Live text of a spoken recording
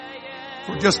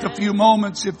For just a few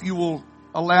moments, if you will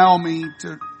allow me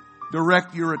to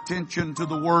direct your attention to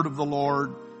the word of the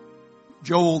Lord.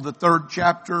 Joel, the 3rd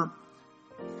chapter.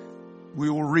 We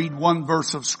will read one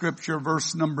verse of scripture,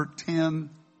 verse number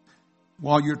 10.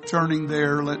 While you're turning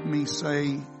there, let me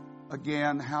say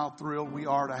again how thrilled we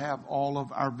are to have all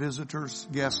of our visitors,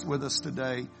 guests with us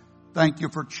today. Thank you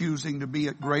for choosing to be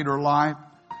at Greater Life.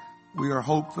 We are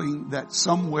hoping that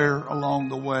somewhere along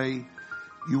the way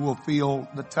you will feel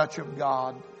the touch of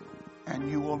God and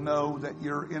you will know that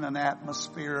you're in an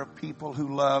atmosphere of people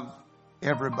who love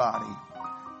everybody.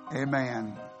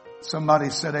 Amen.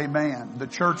 Somebody said amen. The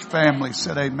church family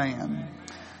said amen.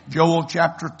 Joel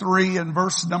chapter 3 and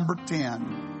verse number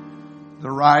 10. The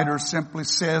writer simply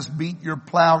says, beat your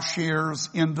plowshares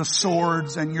into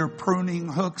swords and your pruning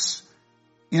hooks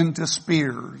into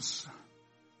spears.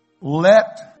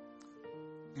 Let,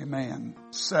 amen,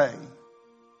 say,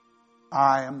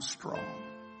 I am strong.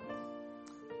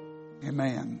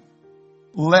 Amen.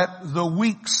 Let the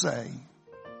weak say,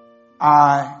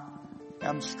 I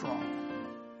am strong.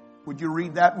 Would you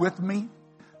read that with me?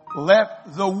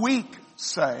 Let the weak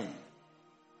say,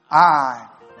 I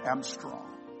am strong.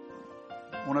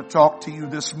 I want to talk to you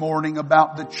this morning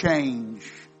about the change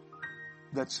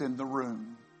that's in the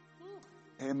room.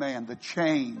 Amen. The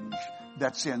change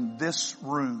that's in this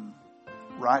room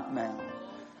right now.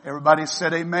 Everybody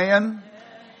said amen.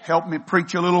 Help me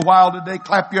preach a little while today.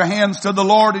 Clap your hands to the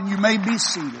Lord and you may be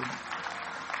seated.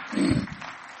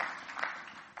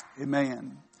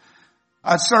 Amen.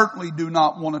 I certainly do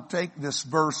not want to take this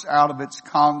verse out of its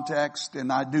context,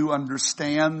 and I do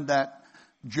understand that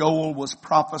Joel was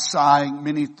prophesying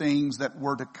many things that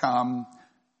were to come.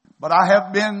 But I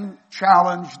have been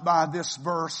challenged by this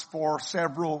verse for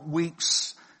several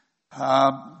weeks,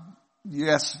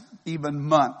 yes, even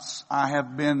months. I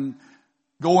have been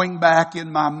going back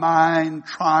in my mind,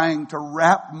 trying to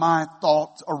wrap my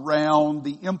thoughts around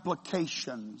the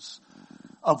implications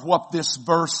of what this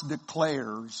verse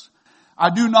declares. I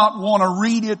do not want to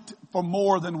read it for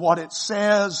more than what it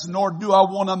says, nor do I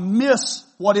want to miss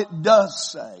what it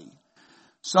does say.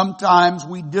 Sometimes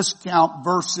we discount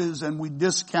verses and we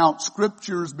discount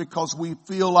scriptures because we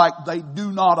feel like they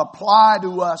do not apply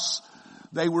to us.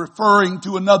 They're referring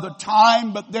to another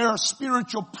time, but there are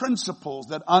spiritual principles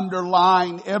that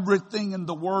underline everything in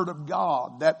the Word of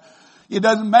God. That it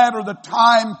doesn't matter the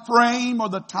time frame or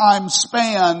the time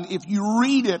span. If you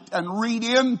read it and read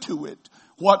into it,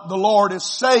 what the Lord is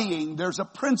saying, there's a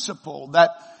principle that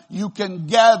you can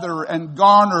gather and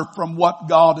garner from what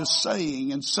God is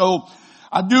saying. And so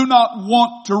I do not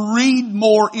want to read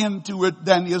more into it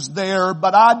than is there,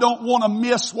 but I don't want to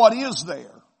miss what is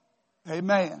there.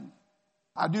 Amen.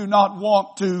 I do not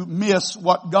want to miss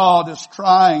what God is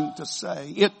trying to say.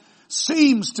 It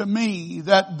seems to me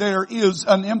that there is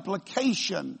an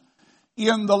implication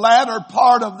in the latter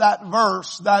part of that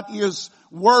verse that is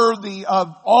worthy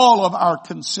of all of our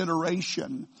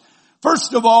consideration.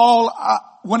 First of all,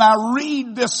 when I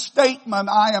read this statement,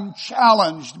 I am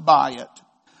challenged by it.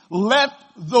 Let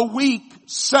the weak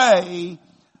say,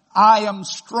 I am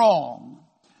strong.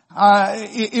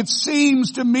 It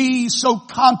seems to me so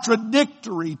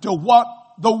contradictory to what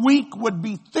the weak would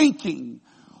be thinking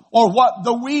or what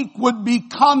the weak would be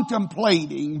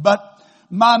contemplating. But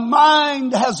my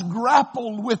mind has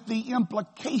grappled with the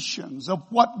implications of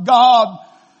what God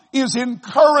is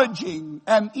encouraging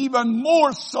and even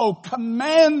more so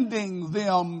commanding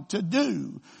them to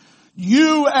do.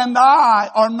 You and I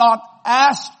are not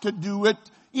asked to do it.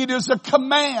 It is a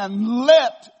command.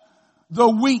 Let the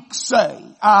weak say,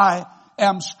 I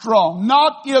am strong.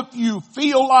 Not if you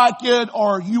feel like it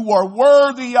or you are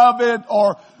worthy of it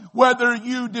or whether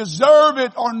you deserve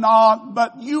it or not,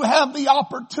 but you have the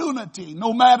opportunity,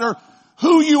 no matter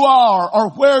who you are or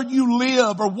where you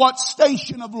live or what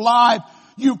station of life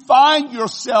you find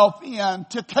yourself in,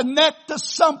 to connect to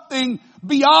something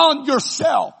beyond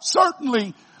yourself.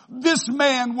 Certainly, this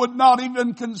man would not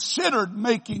even consider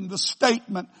making the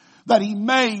statement that he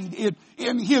made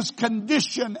in his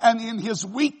condition and in his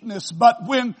weakness. But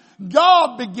when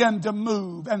God began to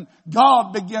move and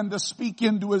God began to speak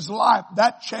into his life,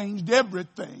 that changed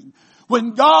everything.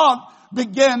 When God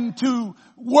began to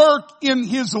work in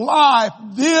his life,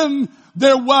 then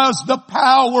there was the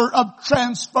power of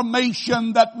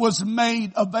transformation that was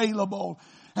made available.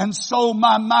 And so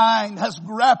my mind has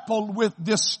grappled with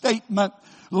this statement,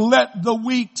 let the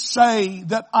weak say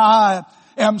that I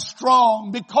am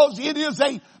strong, because it is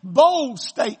a bold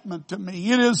statement to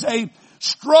me. It is a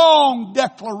strong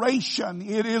declaration.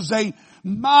 It is a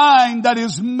mind that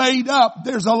is made up.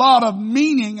 There's a lot of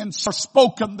meaning and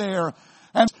spoken there.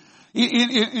 And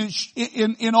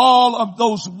in all of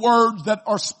those words that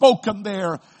are spoken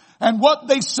there. And what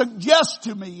they suggest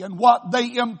to me and what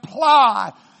they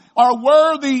imply are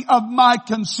worthy of my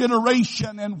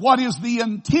consideration, and what is the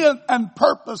intent and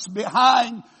purpose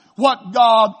behind what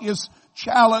God is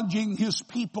challenging His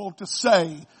people to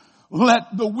say.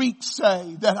 Let the weak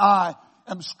say that I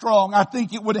am strong. I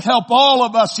think it would help all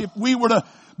of us if we were to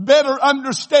better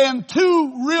understand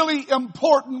two really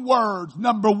important words.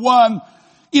 Number one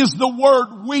is the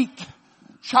word weak,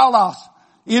 chalas.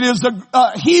 It is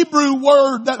a Hebrew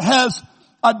word that has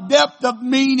a depth of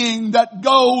meaning that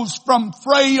goes from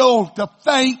frail to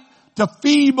faint to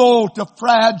feeble to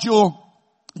fragile.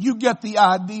 You get the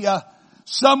idea.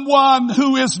 Someone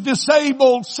who is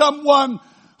disabled, someone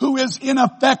who is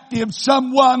ineffective,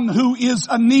 someone who is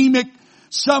anemic,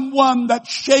 someone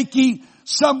that's shaky,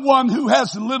 someone who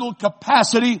has little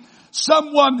capacity,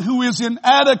 someone who is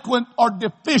inadequate or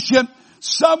deficient,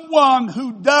 someone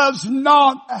who does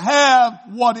not have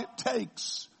what it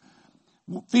takes.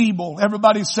 Feeble.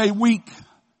 Everybody say weak.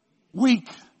 Weak.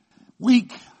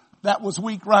 Weak. That was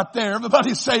weak right there.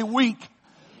 Everybody say weak.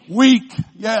 Weak.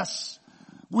 Yes.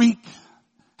 Weak.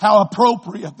 How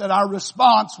appropriate that our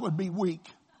response would be weak.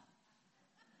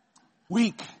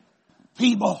 Weak.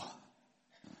 Feeble.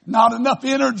 Not enough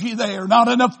energy there. Not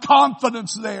enough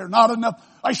confidence there. Not enough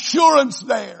assurance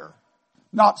there.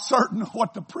 Not certain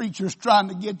what the preacher's trying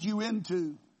to get you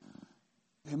into.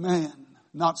 Amen.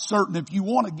 Not certain if you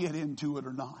want to get into it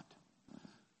or not.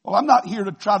 Well, I'm not here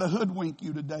to try to hoodwink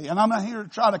you today. And I'm not here to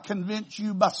try to convince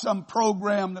you by some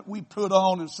program that we put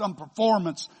on and some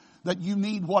performance that you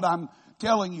need what I'm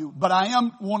telling you. But I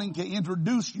am wanting to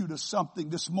introduce you to something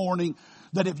this morning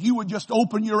that if you would just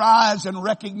open your eyes and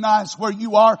recognize where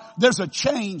you are, there's a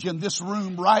change in this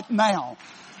room right now.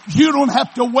 You don't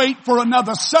have to wait for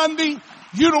another Sunday.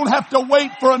 You don't have to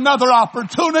wait for another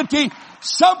opportunity.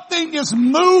 Something is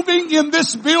moving in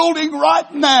this building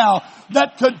right now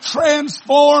that could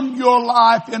transform your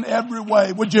life in every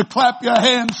way. Would you clap your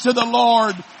hands to the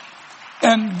Lord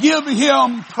and give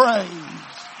Him praise?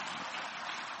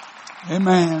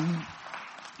 Amen.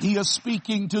 He is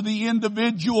speaking to the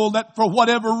individual that for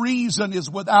whatever reason is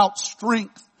without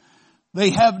strength.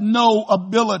 They have no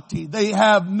ability. They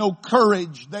have no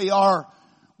courage. They are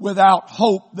without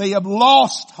hope. They have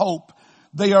lost hope.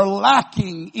 They are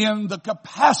lacking in the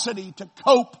capacity to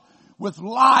cope with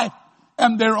life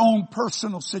and their own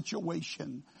personal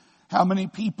situation. How many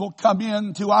people come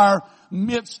into our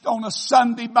midst on a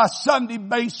Sunday by Sunday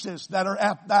basis that are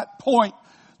at that point?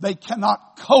 They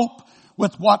cannot cope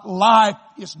with what life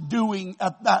is doing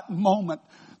at that moment.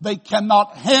 They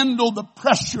cannot handle the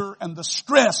pressure and the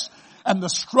stress and the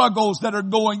struggles that are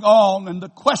going on, and the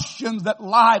questions that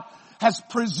life has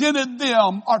presented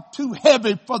them are too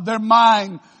heavy for their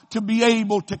mind to be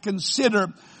able to consider.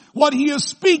 What He is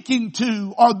speaking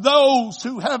to are those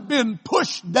who have been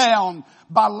pushed down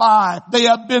by life. They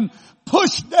have been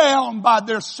pushed down by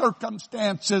their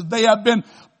circumstances. They have been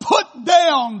put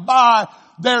down by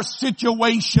their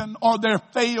situation or their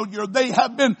failure. They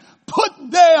have been put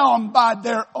down by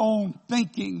their own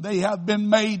thinking. They have been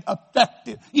made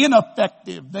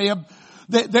ineffective.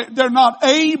 They're not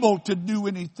able to do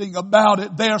anything about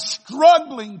it. They're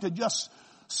struggling to just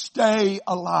stay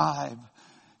alive.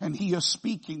 And He is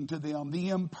speaking to them, the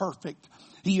imperfect.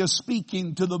 He is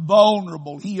speaking to the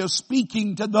vulnerable. He is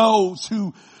speaking to those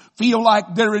who feel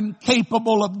like they're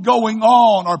incapable of going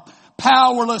on or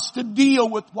powerless to deal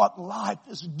with what life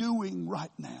is doing right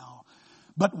now.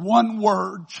 But one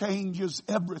word changes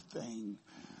everything.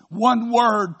 One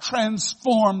word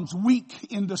transforms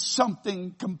weak into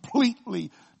something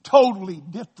completely, totally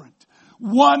different.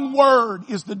 One word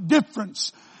is the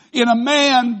difference in a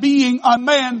man being a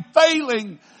man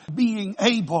failing, being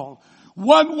able.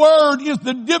 One word is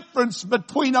the difference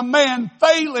between a man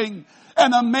failing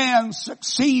and a man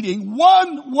succeeding.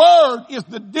 One word is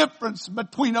the difference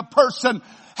between a person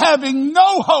having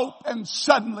no hope and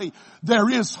suddenly there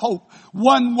is hope.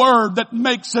 One word that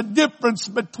makes a difference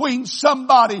between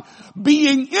somebody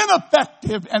being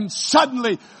ineffective and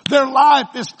suddenly their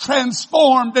life is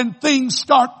transformed and things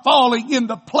start falling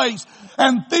into place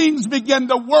and things begin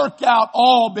to work out,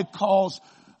 all because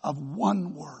of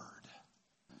one word.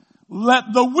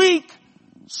 Let the weak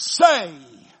say.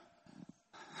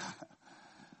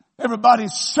 Everybody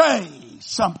say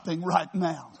something right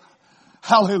now.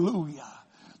 Hallelujah.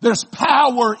 There's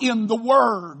power in the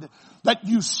word that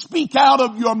you speak out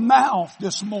of your mouth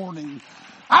this morning.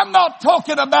 I'm not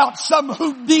talking about some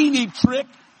Houdini trick.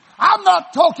 I'm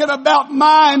not talking about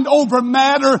mind over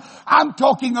matter. I'm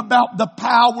talking about the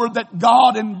power that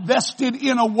God invested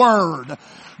in a word.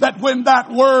 That when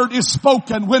that word is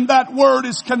spoken, when that word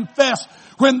is confessed,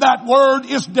 when that word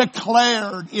is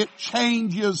declared, it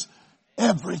changes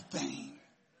everything.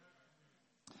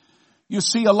 You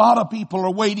see, a lot of people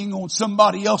are waiting on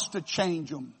somebody else to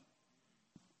change them.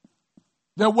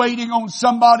 They're waiting on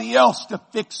somebody else to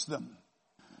fix them.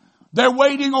 They're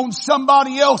waiting on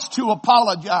somebody else to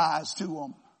apologize to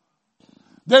them.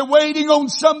 They're waiting on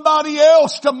somebody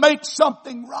else to make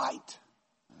something right.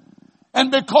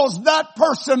 And because that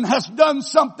person has done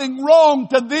something wrong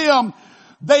to them,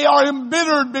 they are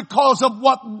embittered because of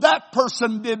what that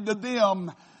person did to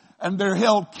them. And they're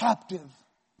held captive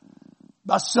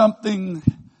by something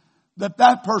that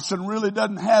that person really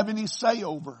doesn't have any say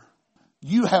over.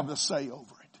 You have the say over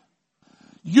it.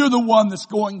 You're the one that's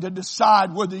going to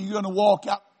decide whether you're going to walk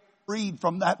out freed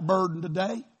from that burden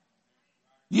today.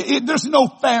 There's no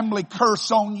family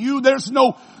curse on you. There's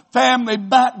no family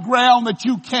background that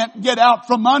you can't get out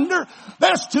from under.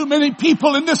 There's too many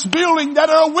people in this building that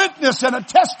are a witness and a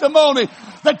testimony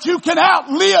that you can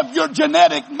outlive your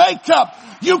genetic makeup.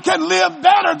 You can live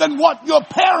better than what your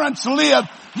parents lived.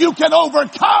 You can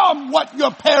overcome what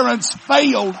your parents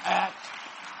failed at.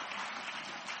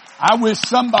 I wish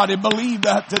somebody believed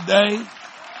that today.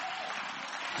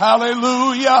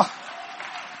 Hallelujah.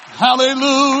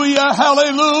 Hallelujah.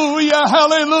 Hallelujah.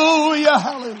 Hallelujah.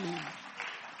 Hallelujah.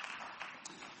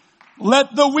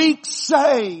 Let the weak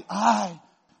say, I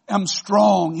am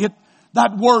strong.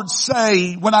 That word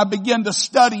say, when I began to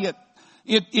study it,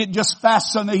 it just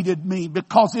fascinated me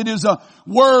because it is a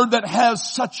word that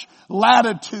has such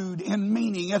latitude in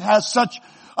meaning. It has such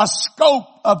a scope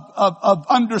of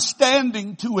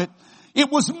understanding to it. It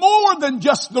was more than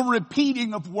just the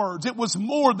repeating of words. It was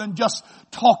more than just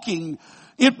talking.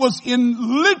 It was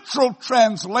in literal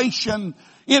translation.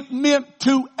 It meant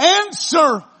to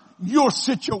answer your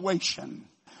situation.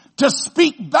 To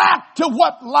speak back to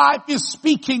what life is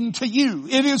speaking to you.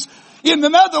 It is, in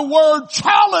another word,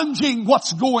 challenging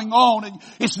what's going on. And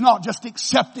it's not just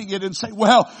accepting it and say,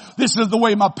 well, this is the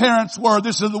way my parents were.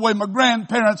 This is the way my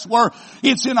grandparents were.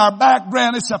 It's in our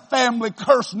background. It's a family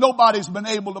curse. Nobody's been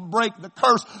able to break the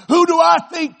curse. Who do I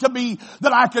think to be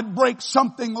that I could break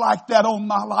something like that on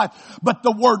my life? But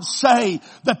the word say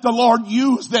that the Lord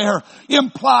used there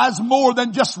implies more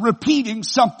than just repeating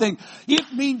something.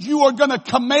 It means you are going to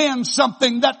command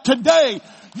something that today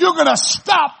you're going to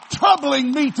stop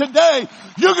troubling me today.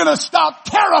 You're going to stop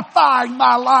terrifying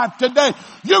my life today.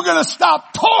 You're going to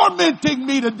stop tormenting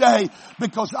me today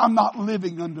because I'm not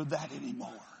living under that anymore.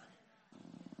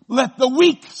 Let the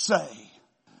weak say.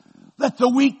 Let the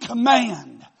weak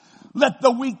command. Let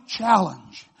the weak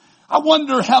challenge. I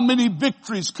wonder how many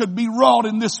victories could be wrought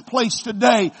in this place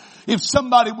today if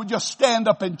somebody would just stand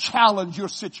up and challenge your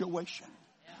situation.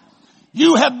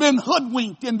 You have been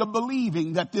hoodwinked into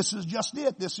believing that this is just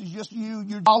it. This is just you.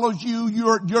 You follows you.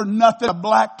 You're nothing. A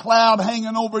black cloud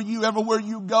hanging over you everywhere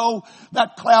you go.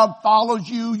 That cloud follows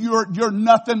you. You're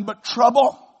nothing but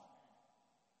trouble.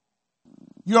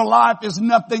 Your life is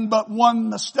nothing but one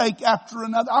mistake after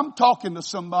another. I'm talking to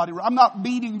somebody. I'm not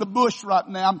beating the bush right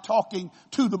now. I'm talking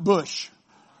to the bush.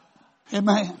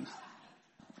 Amen.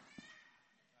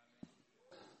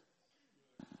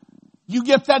 You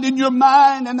get that in your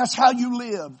mind and that's how you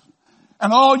live.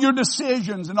 And all your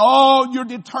decisions and all your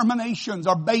determinations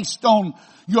are based on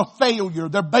your failure.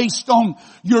 They're based on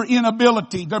your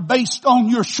inability. They're based on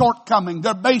your shortcoming.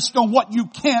 They're based on what you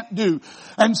can't do.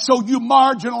 And so you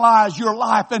marginalize your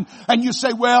life and you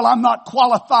say, well, I'm not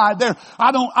qualified there.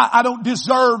 I don't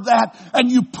deserve that. And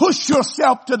you push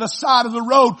yourself to the side of the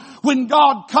road when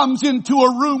God comes into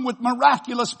a room with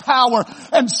miraculous power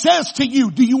and says to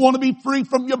you, do you want to be free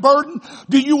from your burden?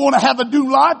 Do you want to have a new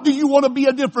life? Do you want to be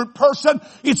a different person?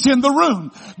 It's in the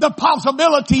room. The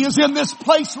possibility is in this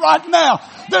place right now.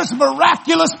 There's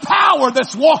miraculous power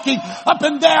that's walking up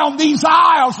and down these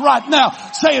aisles right now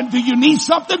saying, do you need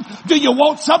something? Do you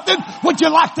want something? Would you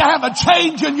like to have a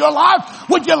change in your life?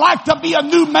 Would you like to be a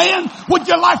new man? Would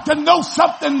you like to know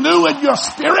something new in your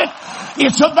spirit?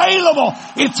 It's available.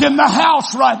 It's in the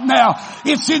house right now.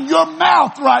 It's in your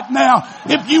mouth right now.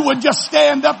 If you would just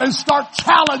stand up and start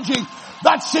challenging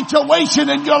that situation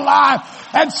in your life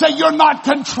and say, you're not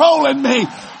controlling me.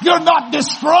 You're not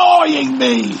destroying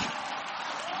me.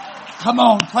 Come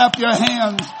on, clap your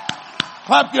hands.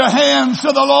 Clap your hands to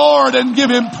the Lord and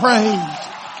give Him praise.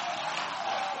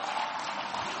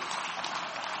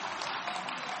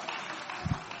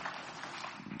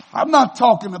 I'm not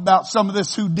talking about some of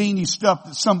this Houdini stuff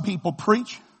that some people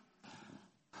preach.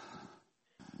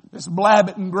 just blab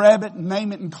it and grab it and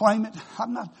name it and claim it.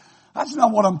 That's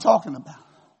not what I'm talking about.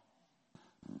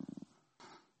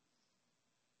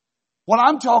 What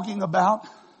I'm talking about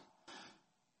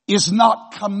is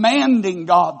not commanding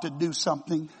God to do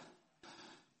something.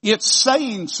 It's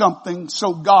saying something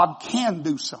so God can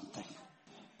do something.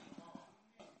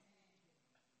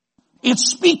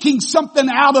 It's speaking something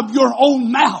out of your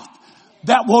own mouth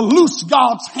that will loose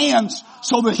God's hands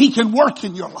so that He can work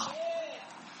in your life.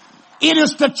 It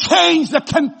is to change the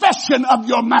confession of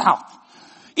your mouth.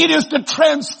 It is to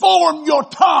transform your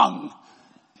tongue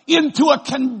into a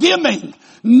condemning,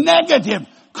 negative,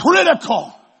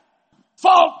 critical,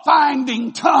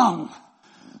 fault-finding tongue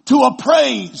to a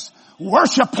praise,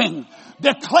 worshiping,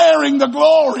 declaring the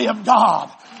glory of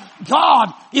God.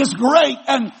 God is great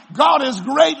and God is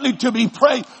greatly to be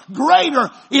praised. Greater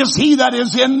is He that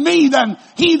is in me than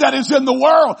he that is in the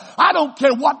world. I don't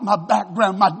care what my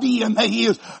background, my DNA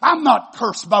is. I'm not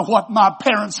cursed by what my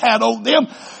parents had on them,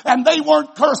 and they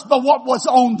weren't cursed by what was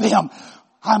on them.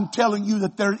 I'm telling you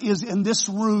that there is in this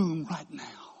room right now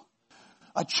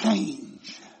a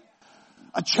change.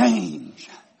 A change.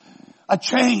 A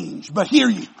change. But hear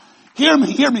me.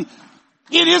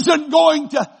 It isn't going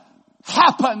to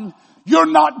happen.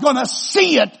 You're not going to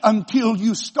see it until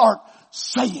you start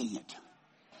saying it.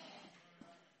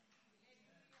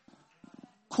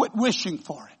 Quit wishing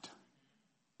for it.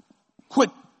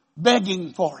 Quit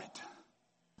begging for it.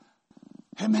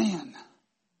 Amen.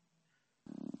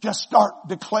 Just start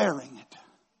declaring it.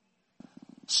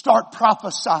 Start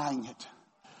prophesying it.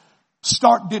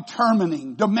 Start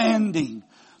determining, demanding.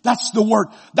 That's the word.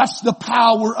 That's the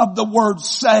power of the word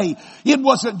say. It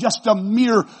wasn't just a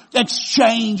mere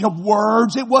exchange of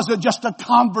words. It wasn't just a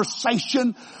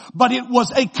conversation, but it was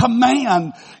a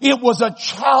command. It was a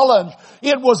challenge.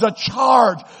 It was a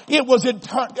charge. It was a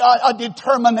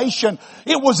determination.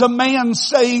 It was a man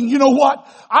saying, you know what?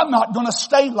 I'm not going to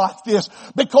stay like this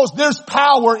because there's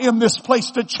power in this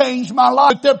place to change my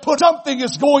life. Something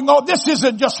is going on. This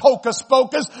isn't just hocus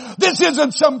pocus. This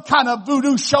isn't some kind of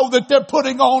voodoo show that they're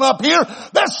putting on up here.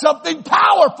 There's something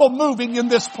powerful moving in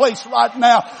this place right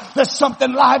now. There's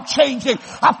something life changing.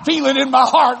 I feel it in my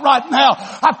heart right now.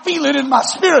 I feel it in my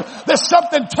spirit. There's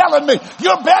something telling me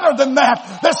you're better than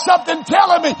that. There's something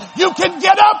telling me you can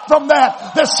get up from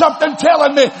that. There's something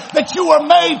telling me that you were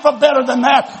made for better than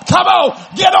that. Come on,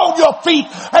 get on your feet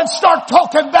and start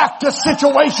talking back to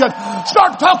situation.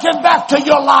 Start talking back to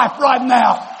your life right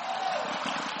now.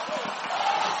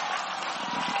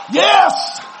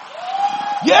 Yes.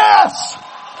 Yes.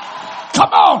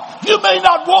 Come on. You may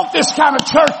not want this kind of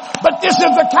church, but this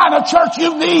is the kind of church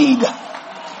you need.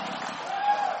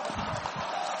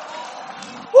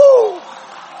 Woo.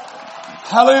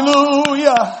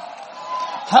 Hallelujah.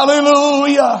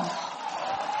 Hallelujah.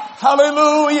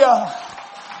 Hallelujah.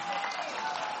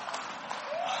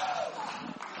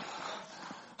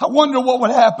 I wonder what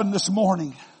would happen this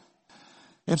morning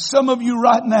if some of you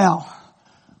right now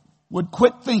would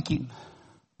quit thinking,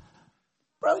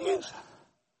 Brother Hughes,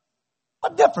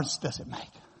 what difference does it make?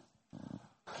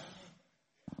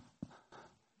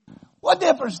 What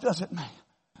difference does it make?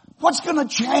 What's going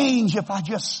to change if I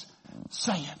just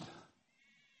say it?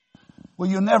 Well,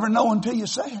 you'll never know until you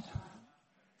say it.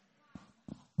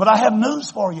 But I have news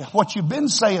for you. What you've been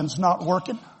saying is not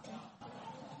working.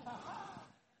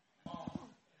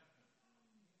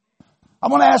 I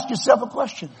want to ask yourself a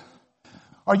question.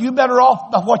 Are you better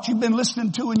off by what you've been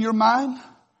listening to in your mind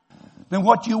than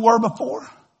what you were before?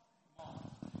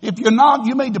 If you're not,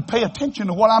 you need to pay attention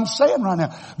to what I'm saying right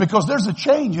now, because there's a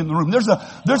change in the room. There's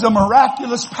a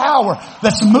miraculous power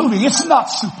that's moving. It's not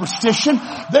superstition.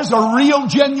 There's a real,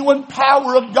 genuine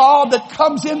power of God that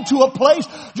comes into a place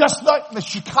just like the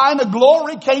Shekinah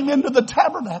glory came into the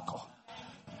tabernacle.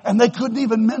 And they couldn't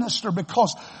even minister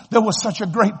because there was such a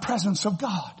great presence of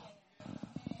God.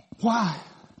 Why?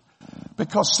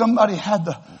 Because somebody had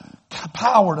the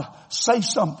power to say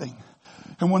something.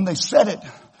 And when they said it,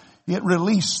 it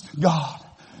released God.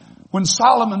 When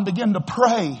Solomon began to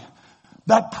pray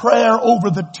that prayer over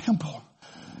the temple,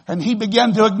 and he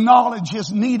began to acknowledge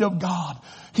his need of God,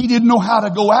 he didn't know how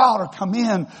to go out or come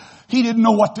in. He didn't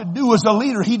know what to do as a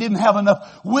leader. He didn't have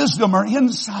enough wisdom or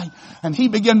insight. And he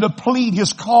began to plead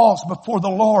his cause before the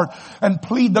Lord and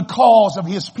plead the cause of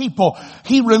his people.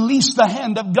 He released the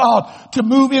hand of God to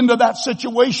move into that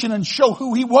situation and show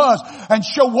who he was and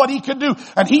show what he could do.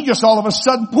 And he just all of a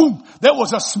sudden, boom, there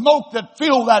was a smoke that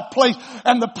filled that place.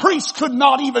 And the priests could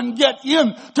not even get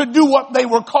in to do what they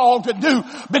were called to do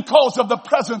because of the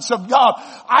presence of God.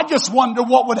 I just wonder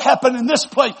what would happen in this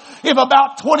place if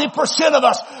about 20% of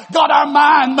us got got our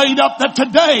mind made up that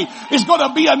today is going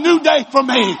to be a new day for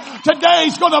me.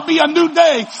 Today's going to be a new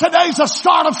day. Today's the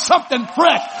start of something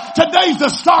fresh. Today's the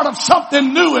start of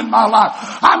something new in my life.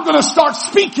 I'm going to start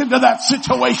speaking to that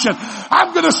situation.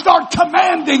 I'm going to start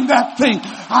commanding that thing.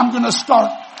 I'm going to start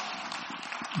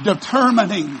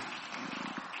determining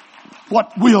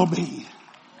what will be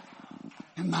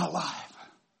in my life.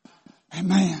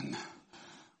 Amen.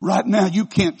 Right now you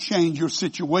can't change your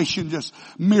situation just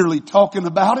merely talking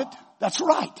about it. That's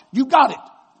right. You got it.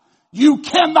 You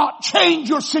cannot change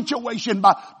your situation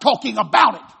by talking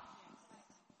about it.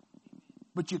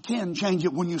 But you can change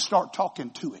it when you start talking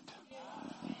to it.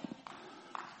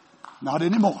 Not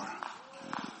anymore.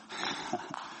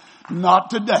 Not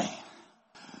today.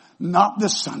 Not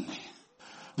this Sunday.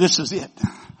 This is it.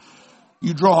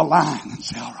 You draw a line and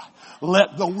say, all right,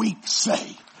 let the weak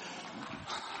say.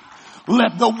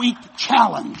 Let the weak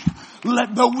challenge.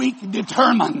 Let the weak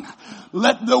determine.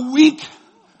 Let the weak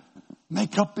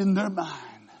make up in their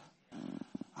mind.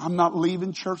 I'm not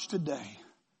leaving church today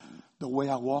the way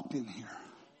I walked in here.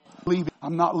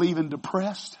 I'm not leaving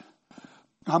depressed.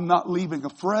 I'm not leaving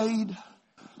afraid.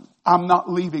 I'm not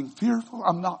leaving fearful.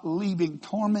 I'm not leaving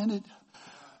tormented.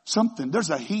 There's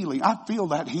a healing. I feel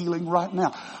that healing right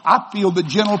now. I feel the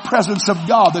gentle presence of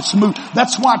God that's moved.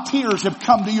 That's why tears have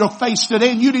come to your face today.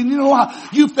 And you know why?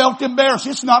 You felt embarrassed.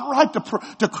 It's not right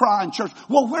to cry in church.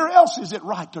 Well, where else is it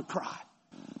right to cry?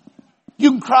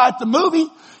 You can cry at the movie.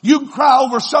 You can cry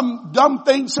over some dumb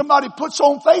thing somebody puts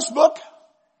on Facebook.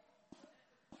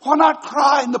 Why not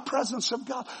cry in the presence of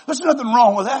God? There's nothing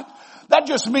wrong with that. That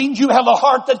just means you have a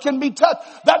heart that can be touched.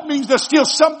 That means there's still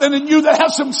something in you that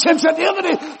has some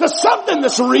sensitivity to something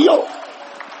that's real.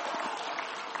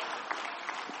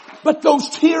 But those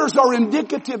tears are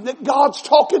indicative that God's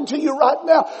talking to you right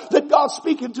now. That God's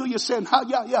speaking to you saying,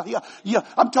 yeah,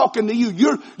 I'm talking to you.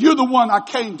 You're the one I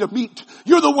came to meet.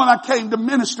 You're the one I came to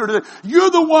minister to.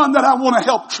 You're the one that I want to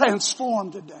help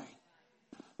transform today.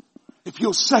 If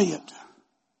you'll say it.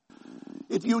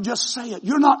 If you just say it,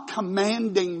 you're not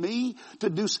commanding me to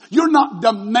do, you're not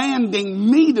demanding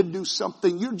me to do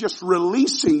something. You're just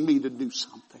releasing me to do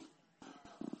something.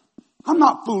 I'm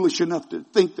not foolish enough to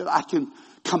think that I can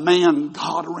command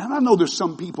God around. I know there's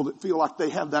some people that feel like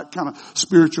they have that kind of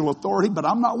spiritual authority, but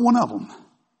I'm not one of them.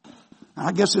 And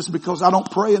I guess it's because I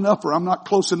don't pray enough or I'm not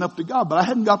close enough to God, but I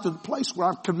hadn't got to the place where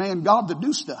I command God to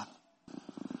do stuff.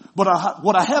 But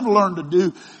what I have learned to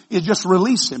do is just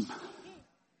release Him.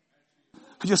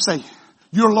 I just say,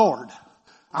 you're Lord.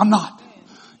 I'm not.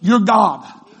 You're God.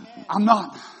 I'm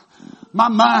not. My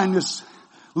mind is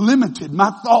limited.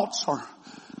 My thoughts are,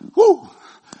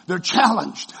 they're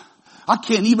challenged. I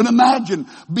can't even imagine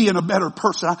being a better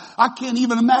person. I can't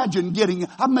even imagine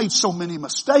I've made so many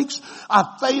mistakes.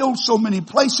 I've failed so many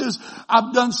places.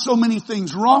 I've done so many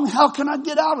things wrong. How can I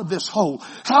get out of this hole?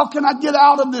 How can I get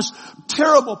out of this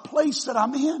terrible place that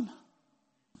I'm in?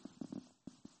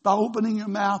 By opening your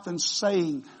mouth and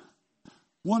saying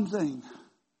one thing.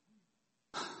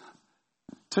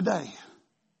 Today.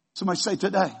 Somebody say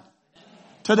today.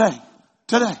 Today.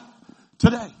 Today.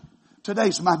 Today.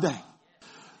 Today's my day.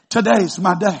 Today's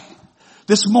my day.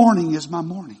 This morning is my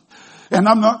morning. And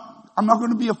I'm not going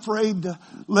to be afraid to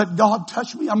let God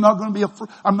touch me. I'm not going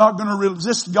to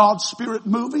resist God's Spirit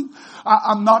moving.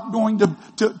 I'm not going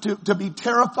to be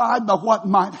terrified by what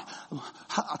might.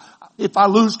 If I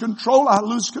lose control, I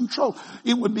lose control.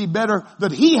 It would be better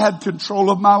that He had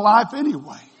control of my life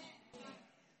anyway.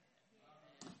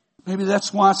 Maybe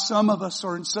that's why some of us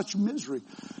are in such misery,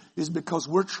 is because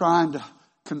we're trying to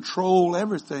control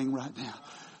everything right now.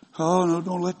 Oh, no,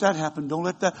 don't let that happen. Don't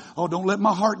let that. Oh, don't let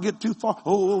my heart get too far.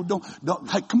 Oh, don't.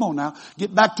 Hey, come on now.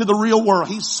 Get back to the real world.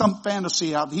 He's some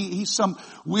fantasy out. He's some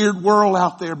weird world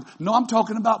out there. No, I'm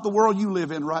talking about the world you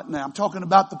live in right now. I'm talking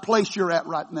about the place you're at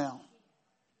right now.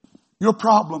 Your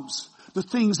problems, the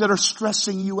things that are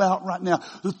stressing you out right now,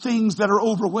 the things that are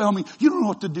overwhelming. You don't know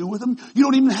what to do with them. You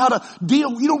don't even know how to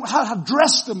deal. You don't know how to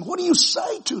address them. What do you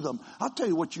say to them? I'll tell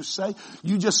you what you say.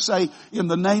 You just say, in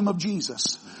the name of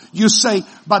Jesus. You say,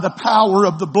 by the power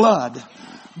of the blood.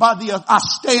 I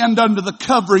stand under the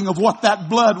covering of what that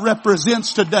blood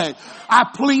represents today. I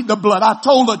plead the blood. I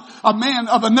told a man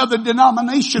of another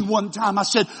denomination one time, I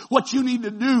said, what you need to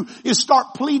do is start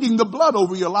pleading the blood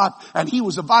over your life. And he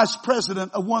was a vice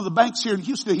president of one of the banks here in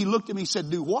Houston. He looked at me and said,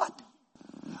 do what?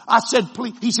 I said,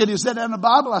 please. He said, is that in the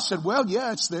Bible? I said, well,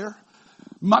 yeah, it's there.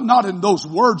 Not in those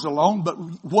words alone, but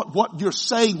what you're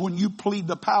saying when you plead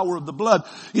the power of the blood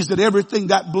is that everything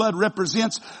that blood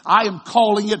represents, I am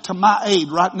calling it to my aid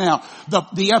right now.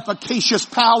 The efficacious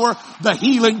power, the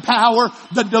healing power,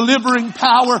 the delivering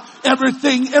power,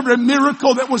 everything, every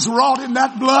miracle that was wrought in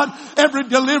that blood, every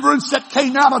deliverance that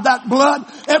came out of that blood,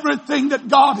 everything that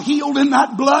God healed in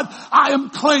that blood, I am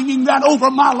claiming that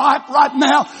over my life right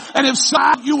now. And if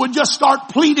you would just start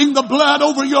pleading the blood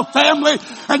over your family,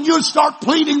 and you'd start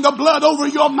pleading the blood over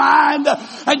your mind,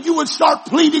 and you would start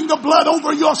pleading the blood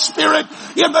over your spirit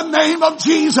in the name of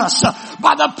Jesus.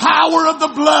 By the power of the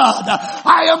blood,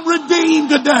 I am redeemed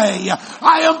today.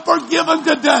 I am forgiven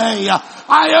today.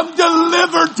 I am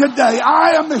delivered today.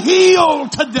 I am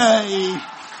healed today.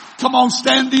 Come on,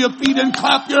 stand to your feet and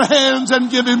clap your hands and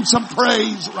give Him some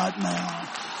praise right now.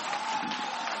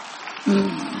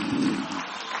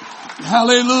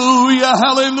 Hallelujah,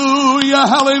 hallelujah,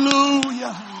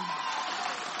 hallelujah.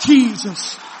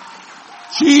 Jesus,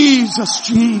 Jesus,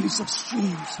 Jesus,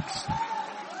 Jesus.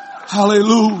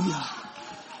 Hallelujah,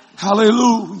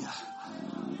 hallelujah.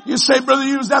 You say, Brother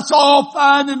Hughes, that's all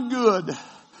fine and good,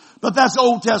 but that's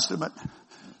Old Testament.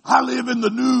 I live in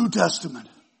the New Testament.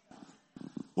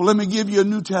 Well, let me give you a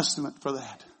New Testament for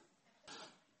that.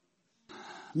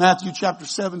 Matthew chapter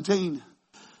 17.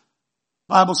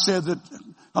 Bible said that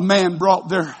a man brought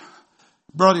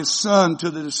his son to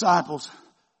the disciples.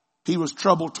 He was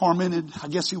troubled, tormented. I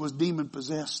guess he was demon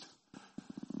possessed.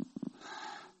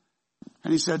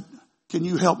 And he said, can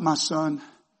you help my son?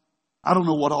 I don't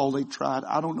know what all they tried.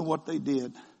 I don't know what they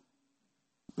did.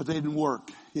 But they didn't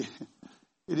work. It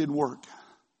didn't work.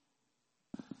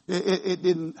 It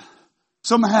didn't.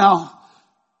 Somehow,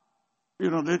 they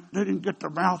didn't get their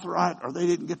mouth right, or they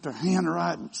didn't get their hand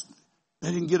right.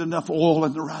 They didn't get enough oil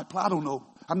in the right place. I don't know.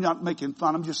 I'm not making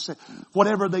fun. I'm just saying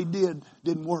whatever they did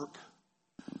didn't work.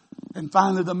 And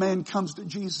finally the man comes to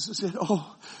Jesus and said,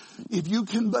 oh, if you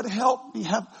can but help me,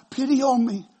 have pity on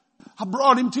me. I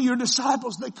brought him to your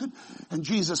disciples. They could. And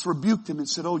Jesus rebuked him and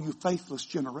said, oh, you faithless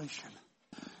generation.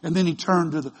 And then he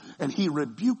turned and he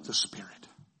rebuked the spirit.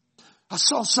 I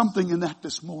saw something in that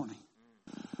this morning.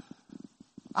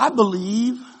 I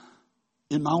believe,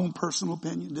 in my own personal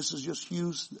opinion, this is just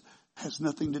Hughes, has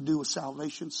nothing to do with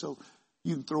salvation, so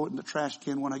you can throw it in the trash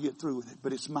can when I get through with it.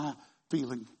 But it's my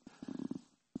feeling,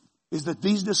 is that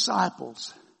these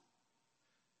disciples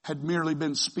had merely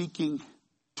been speaking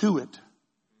to it,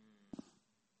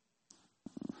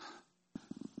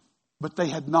 but they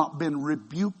had not been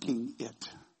rebuking it.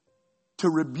 To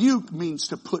rebuke means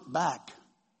to put back.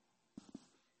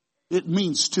 It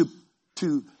means to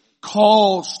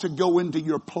cause to go into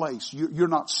your place. You're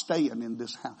not staying in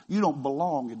this house. You don't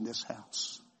belong in this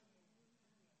house.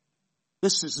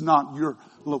 This is not your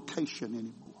location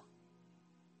anymore.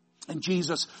 And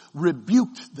Jesus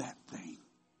rebuked that thing.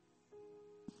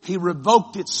 He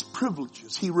revoked its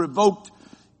privileges. He revoked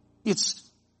its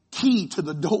key to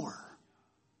the door.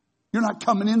 You're not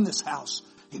coming in this house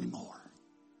anymore.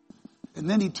 And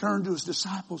then he turned to his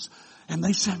disciples and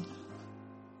they said,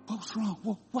 what's wrong?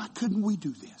 Well, why couldn't we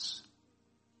do this?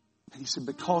 And he said,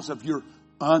 because of your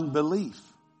unbelief.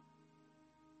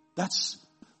 That's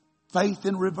faith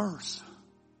in reverse.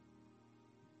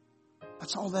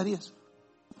 That's all that is.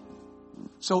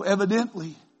 So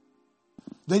evidently,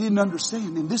 they didn't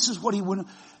understand. And this is what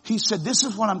he said, this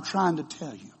is what I'm trying to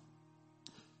tell you.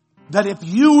 That if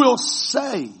you will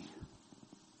say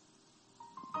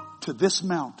to this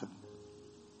mountain,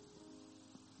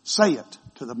 say it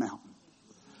to the mountain.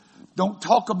 Don't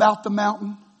talk about the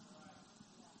mountain,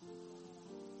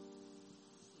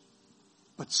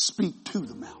 but speak to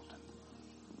the mountain.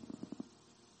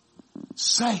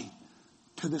 Say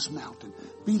to this mountain,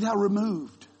 be thou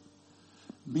removed,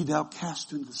 be thou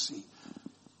cast into the sea.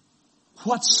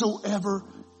 Whatsoever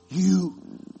you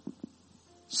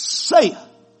say,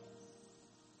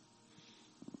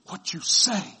 what you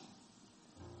say,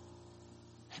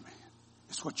 amen,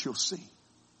 is what you'll see.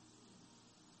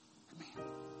 Amen.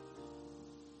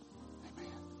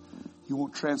 Amen. You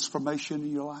want transformation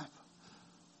in your life?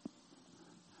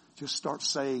 Just start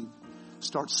saying,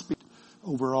 start speaking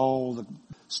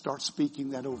start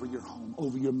speaking that over your home,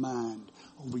 over your mind,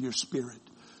 over your spirit,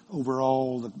 over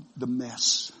all the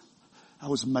mess. I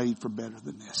was made for better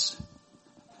than this.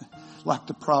 Like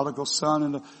the prodigal son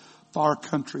in a far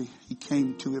country, he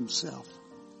came to himself.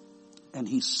 And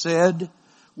he said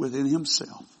within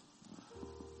himself,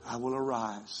 I will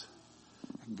arise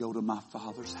and go to my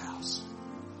father's house.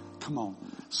 Come on,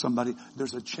 somebody,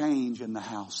 there's a change in the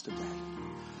house today.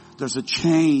 There's a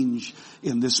change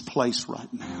in this place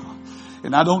right now.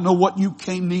 And I don't know what you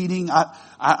came needing.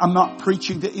 I'm not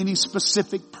preaching to any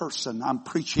specific person. I'm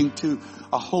preaching to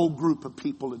a whole group of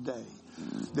people today.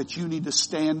 That you need to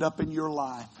stand up in your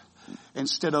life.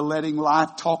 Instead of letting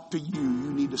life talk to you,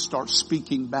 you need to start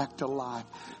speaking back to life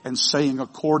and saying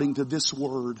according to this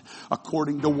word,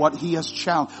 according to what He has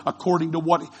challenged, according to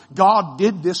what God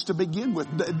did this to begin with.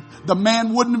 The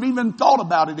man wouldn't have even thought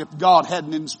about it if God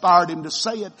hadn't inspired him to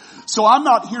say it. So I'm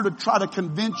not here to try to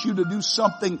convince you to do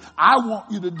something I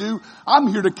want you to do. I'm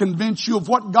here to convince you of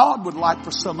what God would like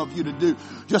for some of you to do.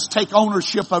 Just take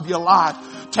ownership of your life.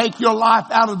 Take your life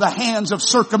out of the hands of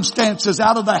circumstances,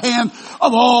 out of the hand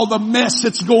of all the mess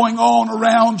that's going on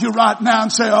around you right now,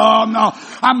 and say, oh no,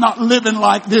 I'm not living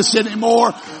like this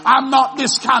anymore. I'm not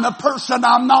this kind of person.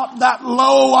 I'm not that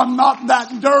low. I'm not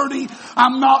that dirty.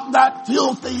 I'm not that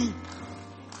filthy.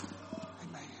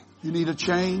 Amen. You need a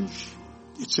change?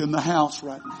 It's in the house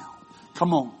right now.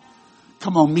 Come on.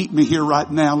 Come on, meet me here right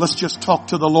now. Let's just talk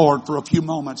to the Lord for a few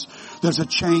moments. There's a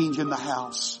change in the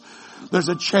house. There's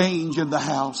a change in the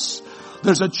house.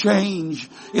 There's a change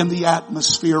in the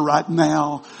atmosphere right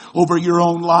now. Over your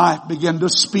own life, begin to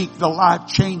speak the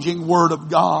life-changing word of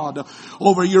God.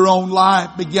 Over your own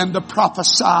life, begin to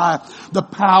prophesy the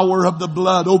power of the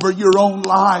blood. Over your own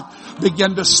life,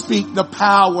 begin to speak the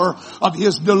power of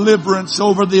His deliverance.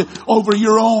 Over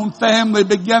your own family,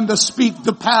 begin to speak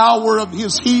the power of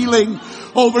His healing.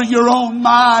 Over your own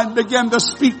mind, begin to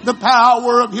speak the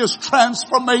power of His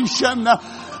transformation.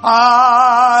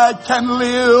 I can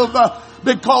live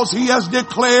because He has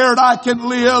declared I can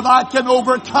live. I can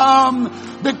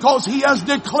overcome because He has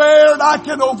declared I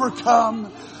can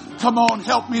overcome. Come on,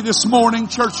 help me this morning,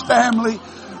 church family.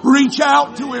 Reach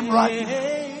out to Him right now.